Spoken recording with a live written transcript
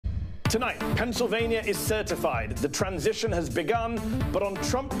Tonight, Pennsylvania is certified. The transition has begun, but on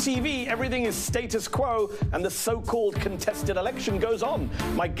Trump TV, everything is status quo, and the so-called contested election goes on.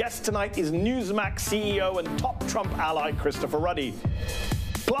 My guest tonight is Newsmax CEO and top Trump ally, Chris Ruddy.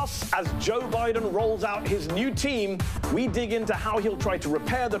 Plus, as Joe Biden rolls out his new team, we dig into how he'll try to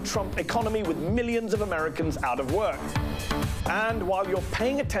repair the Trump economy with millions of Americans out of work. And while you're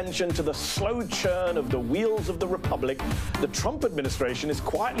paying attention to the slow churn of the wheels of the republic, the Trump administration is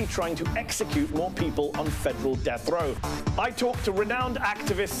quietly trying to execute more people on federal death row. I talked to renowned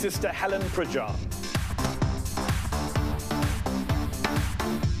activist Sister Helen Prejean.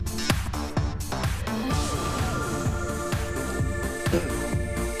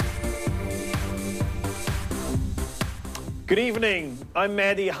 Good evening. I'm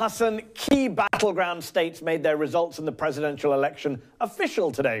Mehdi Hasan. Key battleground states made their results in the presidential election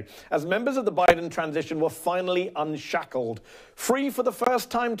official today, as members of the Biden transition were finally unshackled, free for the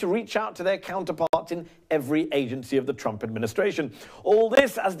first time to reach out to their counterparts in every agency of the Trump administration. All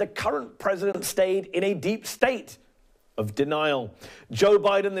this as the current president stayed in a deep state of denial. Joe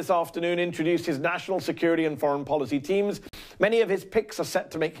Biden this afternoon introduced his national security and foreign policy teams. Many of his picks are set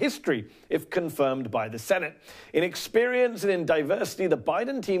to make history if confirmed by the Senate. In experience and in diversity, the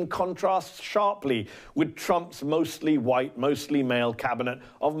Biden team contrasts sharply with Trump's mostly white, mostly male cabinet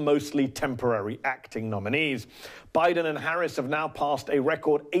of mostly temporary acting nominees. Biden and Harris have now passed a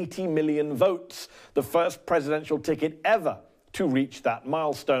record 80 million votes, the first presidential ticket ever to reach that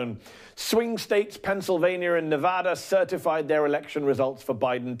milestone. Swing states Pennsylvania and Nevada certified their election results for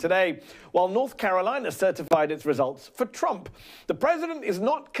Biden today, while North Carolina certified its results for Trump. The president is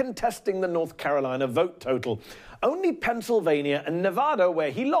not contesting the North Carolina vote total, only Pennsylvania and Nevada,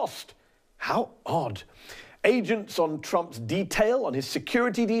 where he lost. How odd. Agents on Trump's detail, on his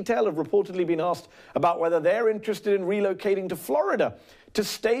security detail, have reportedly been asked about whether they're interested in relocating to Florida to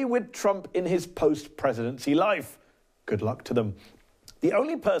stay with Trump in his post-presidency life. Good luck to them. The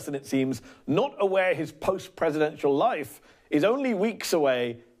only person, it seems, not aware his post-presidential life is only weeks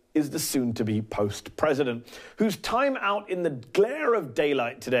away is the soon-to-be post-president, whose time out in the glare of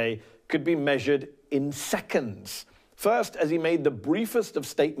daylight today could be measured in seconds. First, as he made the briefest of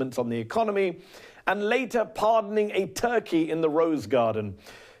statements on the economy, and later pardoning a turkey in the Rose Garden.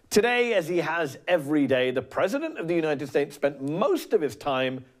 Today, as he has every day, the President of the United States spent most of his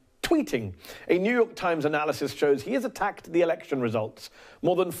time tweeting. A New York Times analysis shows he has attacked the election results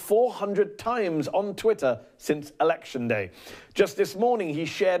more than 400 times on Twitter since Election Day. Just this morning, he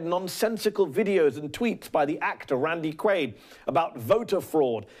shared nonsensical videos and tweets by the actor Randy Quaid about voter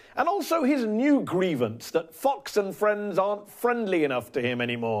fraud, and also his new grievance that Fox and Friends aren't friendly enough to him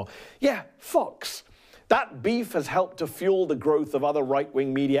anymore. Yeah, Fox. That beef has helped to fuel the growth of other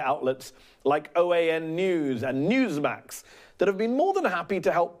right-wing media outlets like OAN News and Newsmax that have been more than happy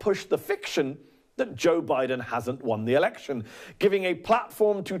to help push the fiction that Joe Biden hasn't won the election, giving a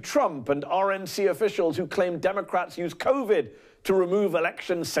platform to Trump and RNC officials who claim Democrats use COVID to remove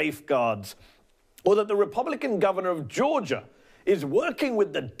election safeguards, or that the Republican governor of Georgia is working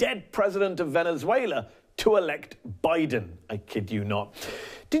with the dead president of Venezuela to elect Biden. I kid you not.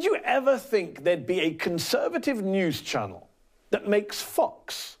 Did you ever think there'd be a conservative news channel that makes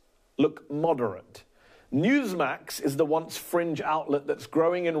Fox look moderate? Newsmax is the once fringe outlet that's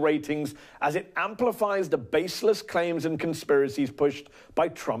growing in ratings as it amplifies the baseless claims and conspiracies pushed by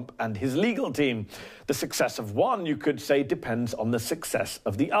Trump and his legal team. The success of one, you could say, depends on the success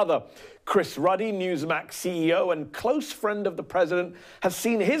of the other. Chris Ruddy, Newsmax CEO and close friend of the president, has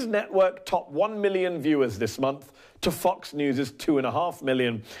seen his network top 1 million viewers this month to Fox News' 2.5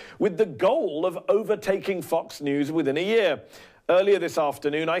 million, with the goal of overtaking Fox News within a year. Earlier this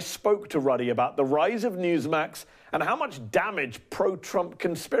afternoon, I spoke to Ruddy about the rise of Newsmax and how much damage pro-Trump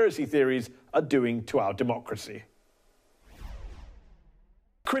conspiracy theories are doing to our democracy.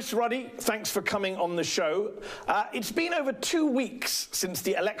 Chris Ruddy, thanks for coming on the show. It's been over 2 weeks since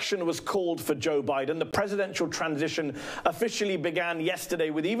the election was called for Joe Biden. The presidential transition officially began yesterday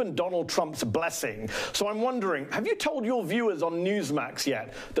with even Donald Trump's blessing. So I'm wondering, have you told your viewers on Newsmax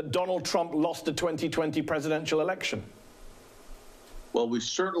yet that Donald Trump lost the 2020 presidential election? Well, we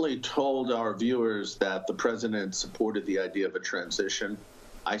certainly told our viewers that the president supported the idea of a transition.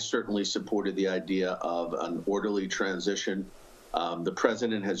 I certainly supported the idea of an orderly transition. The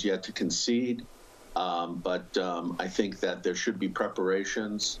president has yet to concede, but I think that there should be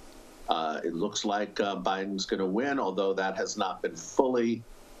preparations. It looks like Biden's going to win, although that has not been fully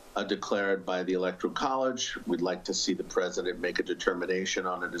declared by the Electoral College. We'd like to see the president make a determination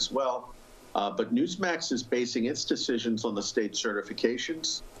on it as well. But Newsmax is basing its decisions on the state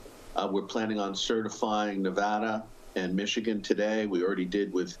certifications. We're planning on certifying Nevada and Michigan today. We already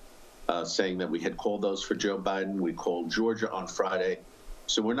did with saying that we had called those for Joe Biden. We called Georgia on Friday.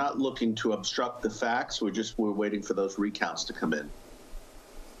 So we're not looking to obstruct the facts. We're waiting for those recounts to come in.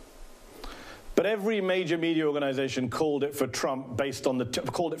 But every major media organization called it for Trump based on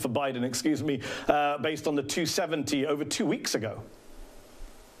called it for Biden, excuse me, based on the 270 over 2 weeks ago.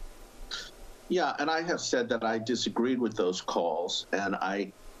 Yeah, and I have said that I disagreed with those calls, and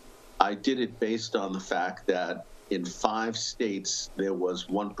I did it based on the fact that in 5 states there was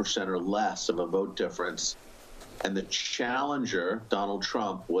 1% or less of a vote difference, and the challenger, Donald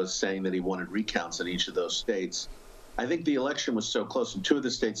Trump, was saying that he wanted recounts in each of those states. I think the election was so close. In 2 of the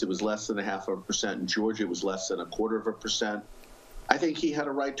states, it was less than 0.5%. In Georgia, it was less than 0.25%. I think he had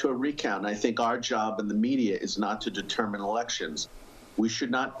a right to a recount. And I think our job in the media is not to determine elections. We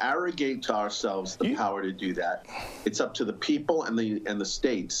should not arrogate to ourselves the power to do that. It's up to the people and the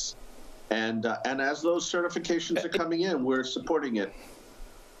states. And as those certifications are coming in, we're supporting it.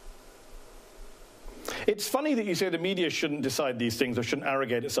 It's funny that you say the media shouldn't decide these things or shouldn't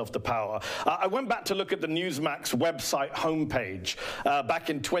arrogate itself to power. I went back to look at the Newsmax website homepage back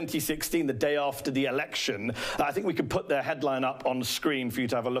in 2016, the day after the election. I think we could put their headline up on screen for you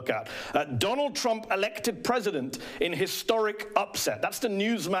to have a look at. Donald Trump elected president in historic upset. That's the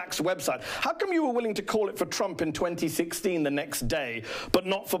Newsmax website. How come you were willing to call it for Trump in 2016 the next day, but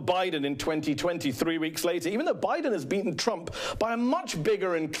not for Biden in 2020, 3 weeks later, even though Biden has beaten Trump by a much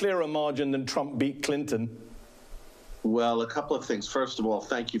bigger and clearer margin than Trump beat Clinton? Well, a couple of things. First of all,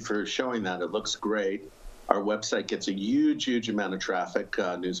 thank you for showing that. It looks great. Our website gets a huge amount of traffic,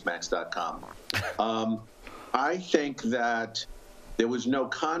 newsmax.com. I think that there was no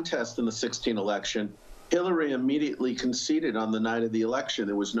contest in the 2016 election. Hillary immediately conceded on the night of the election.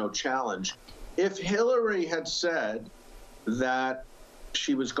 There was no challenge. If Hillary had said that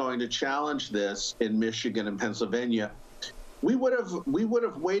she was going to challenge this in Michigan and Pennsylvania, we would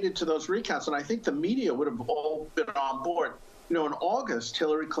have waited to those recounts, and I think the media would have all been on board. You know, in August,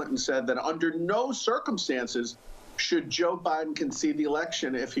 Hillary Clinton said that under no circumstances should Joe Biden concede the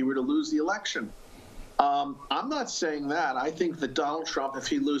election if he were to lose the election. I'm not saying that. I think that Donald Trump, if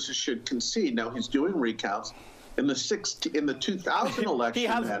he loses, should concede. Now, he's doing recounts. In the 2000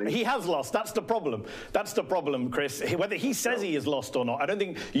 election, he has lost. That's the problem. That's the problem, Chris. Whether he says he is lost or not, I don't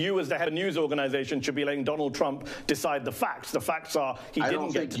think you, as the head of a news organization, should be letting Donald Trump decide the facts. The facts are he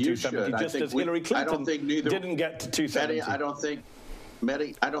didn't get to 270, just as Hillary Clinton didn't get to 270.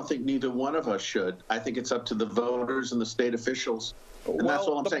 Mehdi, I don't think neither one of us should. I think it's up to the voters and the state officials. And that's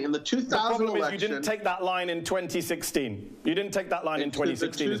all I'm saying. In the 2000 election... The problem is you didn't take that line in 2016. You didn't take that line in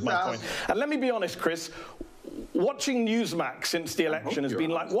 2016 is my point. And let me be honest, Chris. Watching Newsmax since the election has been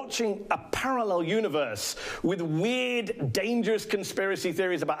like watching a parallel universe with weird, dangerous conspiracy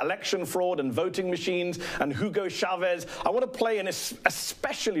theories about election fraud and voting machines and Hugo Chavez. I want to play an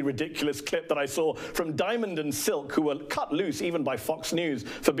especially ridiculous clip that I saw from Diamond and Silk, who were cut loose even by Fox News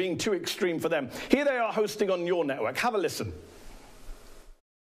for being too extreme for them. Here they are hosting on your network. Have a listen.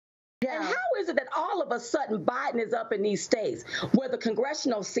 And how is it that all of a sudden Biden is up in these states where the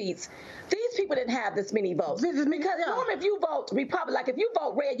congressional seats, these people didn't have this many votes? Because normally if you vote Republican, like if you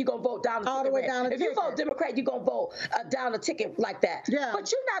vote red, you're going to vote down the all the way down the ticket. If you vote Democrat, you're going to vote down the ticket like that. Yeah.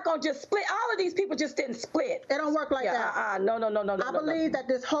 But you're not going to just split. All of these people just didn't split. It don't work like that. No. I believe that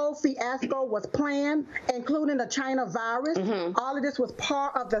this whole fiasco was planned, including the China virus. All of this was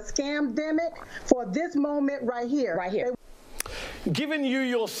part of the scamdemic for this moment right here. Right here. Given you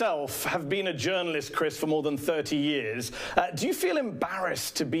yourself have been a journalist, Chris, for more than 30 years, do you feel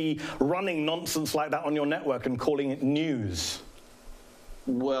embarrassed to be running nonsense like that on your network and calling it news?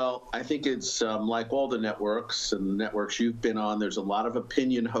 Well, I think it's like all the networks and the networks you've been on, there's a lot of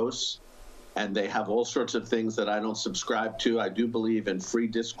opinion hosts, and they have all sorts of things that I don't subscribe to. I do believe in free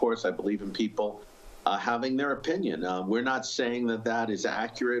discourse. I believe in people having their opinion. We're not saying that that is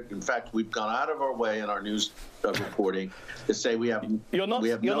accurate. In fact, we've gone out of our way in our news reporting to say we have You're not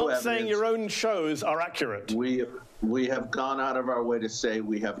saying your own shows are accurate. We have gone out of our way to say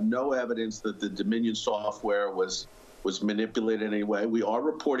we have no evidence that the Dominion software was manipulated in any way. We are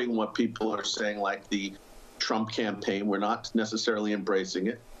reporting what people are saying, like the Trump campaign. We're not necessarily embracing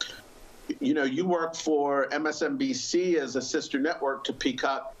it. You know, you work for MSNBC as a sister network to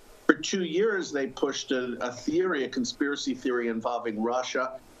Peacock. For 2 years, they pushed a conspiracy theory involving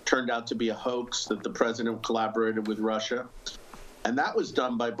Russia. Turned out to be a hoax that the president collaborated with Russia. And that was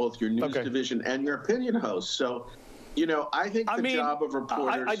done by both your news division and your opinion hosts. So, you know, I think the job of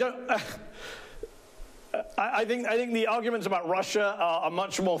reporters... I think the arguments about Russia are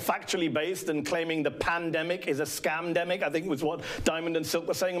much more factually based than claiming the pandemic is a scamdemic. I think was what Diamond and Silk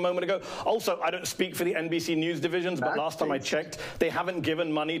were saying a moment ago. Also, I don't speak for the NBC News divisions, but last time I checked, they haven't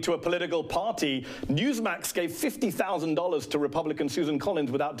given money to a political party. Newsmax gave $50,000 to Republican Susan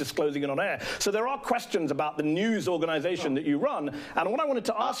Collins without disclosing it on air. So there are questions about the news organization that you run. And what I wanted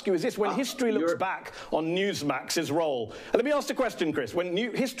to ask you is this: when history looks back on Newsmax's role, and let me ask the question, Chris, when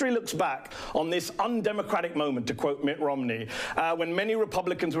history looks back on this undemocratic moment, to quote Mitt Romney, when many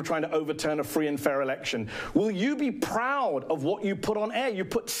Republicans were trying to overturn a free and fair election, will you be proud of what you put on air? You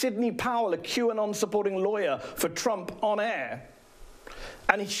put Sidney Powell, a QAnon-supporting lawyer for Trump, on air.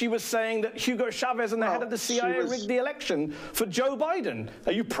 And she was saying that Hugo Chavez and the head of the CIA rigged the election for Joe Biden.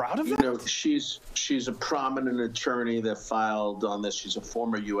 Are you proud of that? You know, she's a prominent attorney that filed on this. She's a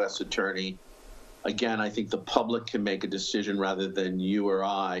former U.S. attorney. Again, I think the public can make a decision rather than you or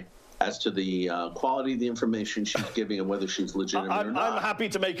I as to the quality of the information she's giving and whether she's legitimate or not. I'm happy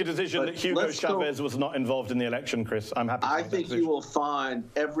to make a decision that Hugo Chavez was not involved in the election, Chris. I'm happy to make that decision. I think you will find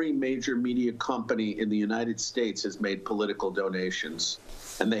every major media company in the United States has made political donations,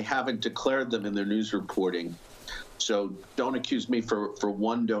 and they haven't declared them in their news reporting. So don't accuse me for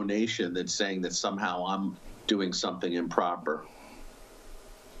one donation that's saying that somehow I'm doing something improper.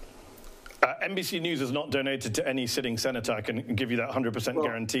 NBC News has not donated to any sitting senator. I can give you that 100%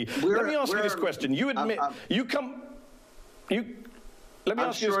 guarantee. Let me ask you this question. You admit, let me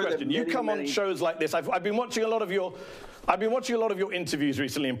ask you this question. You come on shows like this. I've been watching a lot of your interviews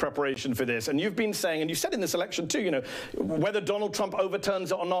recently in preparation for this, and you've been saying, and you said in this election too, you know, whether Donald Trump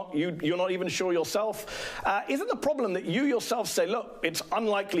overturns it or not, you're not even sure yourself. Isn't the problem that you yourself say, look, it's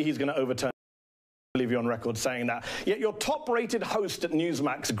unlikely he's going to overturn? I believe you're on record saying that. Yet your top-rated host at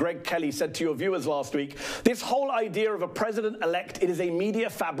Newsmax, Greg Kelly, said to your viewers last week, this whole idea of a president-elect, it is a media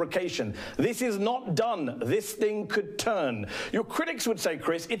fabrication. This is not done. This thing could turn. Your critics would say,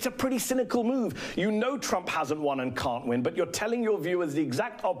 Chris, it's a pretty cynical move. You know Trump hasn't won and can't win, but you're telling your viewers the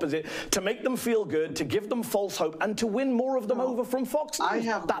exact opposite to make them feel good, to give them false hope, and to win more of them over from Fox News. I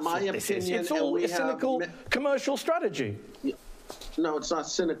have my opinion. It's all a cynical commercial strategy. No, it's not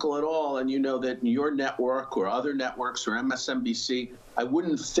cynical at all. And you know that your network or other networks or MSNBC, I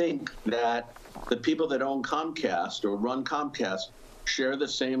wouldn't think that the people that own Comcast or run Comcast share the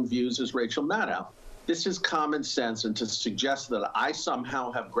same views as Rachel Maddow. This is common sense. And to suggest that I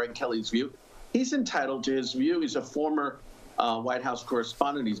somehow have Greg Kelly's view, he's entitled to his view. He's a former White House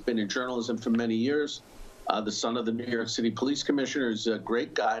correspondent. He's been in journalism for many years. The son of the New York City Police Commissioner. Is a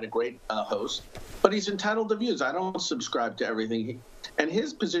great guy and a great host, but he's entitled to views. I don't subscribe to everything. And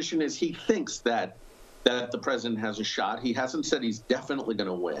his position is he thinks that the president has a shot. He hasn't said he's definitely going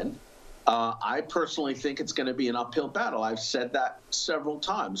to win. I personally think it's going to be an uphill battle. I've said that several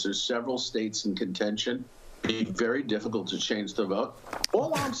times. There's several states in contention. It'd be very difficult to change the vote.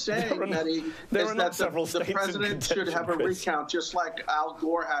 All I'm saying, Mehdi, is that the president should have a recount, just like Al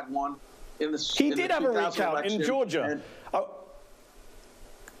Gore had one. He did have a recount in Georgia.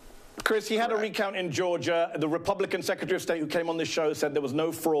 Chris, he had a recount in Georgia. The Republican Secretary of State who came on this show said there was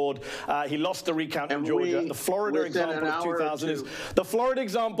no fraud. He lost the recount in Georgia. The Florida example of 2000 is the Florida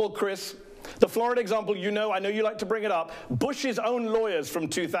example, Chris. The Florida example, I know you like to bring it up. Bush's own lawyers from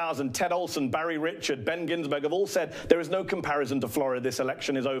 2000, Ted Olson, Barry Richard, Ben Ginsberg, have all said there is no comparison to Florida. This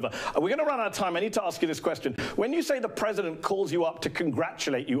election is over. We're going to run out of time. I need to ask you this question. When you say the president calls you up to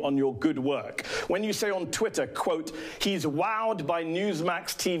congratulate you on your good work, when you say on Twitter, quote, he's wowed by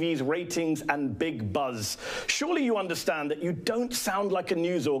Newsmax TV's ratings and big buzz, surely you understand that you don't sound like a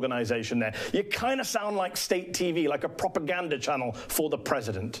news organization there. You kind of sound like state TV, like a propaganda channel for the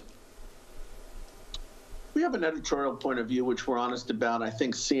president. We have an editorial point of view, which we're honest about. I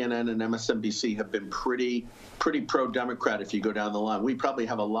think CNN and MSNBC have been pretty pro-Democrat if you go down the line. We probably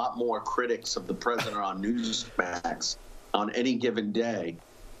have a lot more critics of the president on Newsmax on any given day.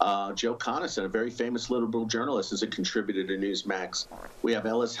 Joe Conason, a very famous liberal journalist, is a contributor to Newsmax. We have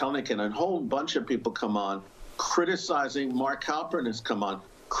Ellis Helnick and a whole bunch of people come on criticizing. Mark Halperin has come on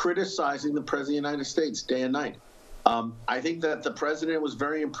criticizing the president of the United States day and night. I think that the president was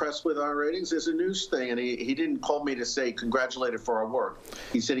very impressed with our ratings as a news thing, and he didn't call me to say congratulated for our work.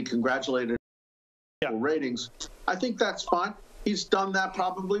 He said he congratulated for ratings. I think that's fine. He's done that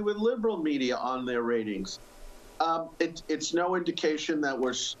probably with liberal media on their ratings. It's no indication that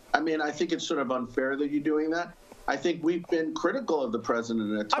I think it's sort of unfair that you're doing that. I think we've been critical of the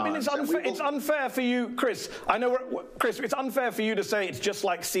president at times. I mean, it's unfair for you, Chris. I know, Chris, it's unfair for you to say it's just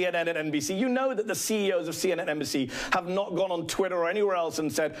like CNN and NBC. You know that the CEOs of CNN and NBC have not gone on Twitter or anywhere else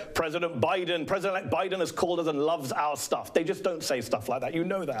and said, President-elect Biden has called us and loves our stuff. They just don't say stuff like that. You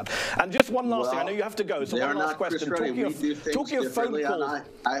know that. And just one last thing. I know you have to go, so one last question. Talking of phone calls.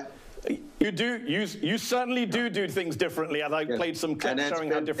 You do. You certainly do things differently. As I played some clips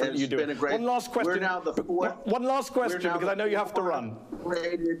showing how different you do it. One last question. One last question, because I know you have to run.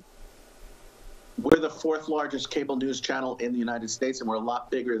 We're the fourth largest cable news channel in the United States, and we're a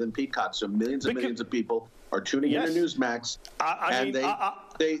lot bigger than Peacock. So millions and millions of people are tuning into Newsmax, and they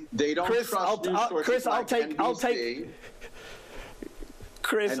don't trust news sources like NBC.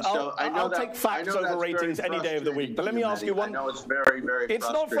 Chris, I'll take facts over ratings any day of the week. But let me ask you one. I know it's very, very frustrating. It's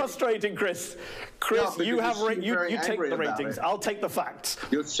not frustrating, Chris. Chris, no, you take the ratings. I'll take the facts.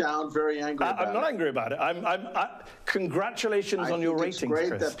 You sound very angry about it. I'm not angry about it. Congratulations on your ratings, Chris. It's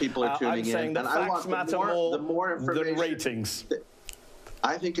great that people are tuning in. I'm saying that facts matter more than ratings.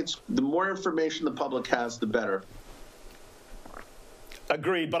 I think the more information the public has, the better.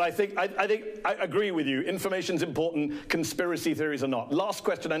 Agreed, but I think I agree with you. Information's important. Conspiracy theories are not. Last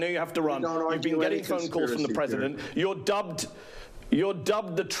question. I know you have to run. You've been getting phone calls from the president. You're dubbed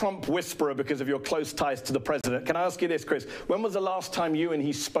the Trump whisperer because of your close ties to the president. Can I ask you this, Chris? When was the last time you and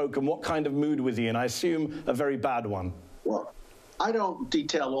he spoke, and what kind of mood was he in? I assume a very bad one. Well, I don't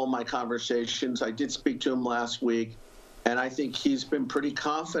detail all my conversations. I did speak to him last week, and I think he's been pretty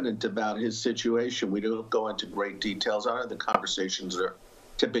confident about his situation. We don't go into great details on it. The conversations are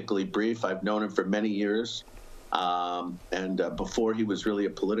typically brief. I've known him for many years, and before he was really a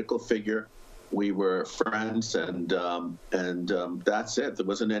political figure, we were friends, and that's it. There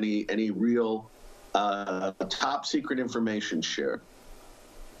wasn't any real top secret information shared.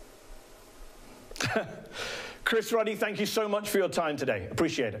 Chris Ruddy, thank you so much for your time today.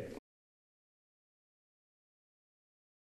 Appreciate it.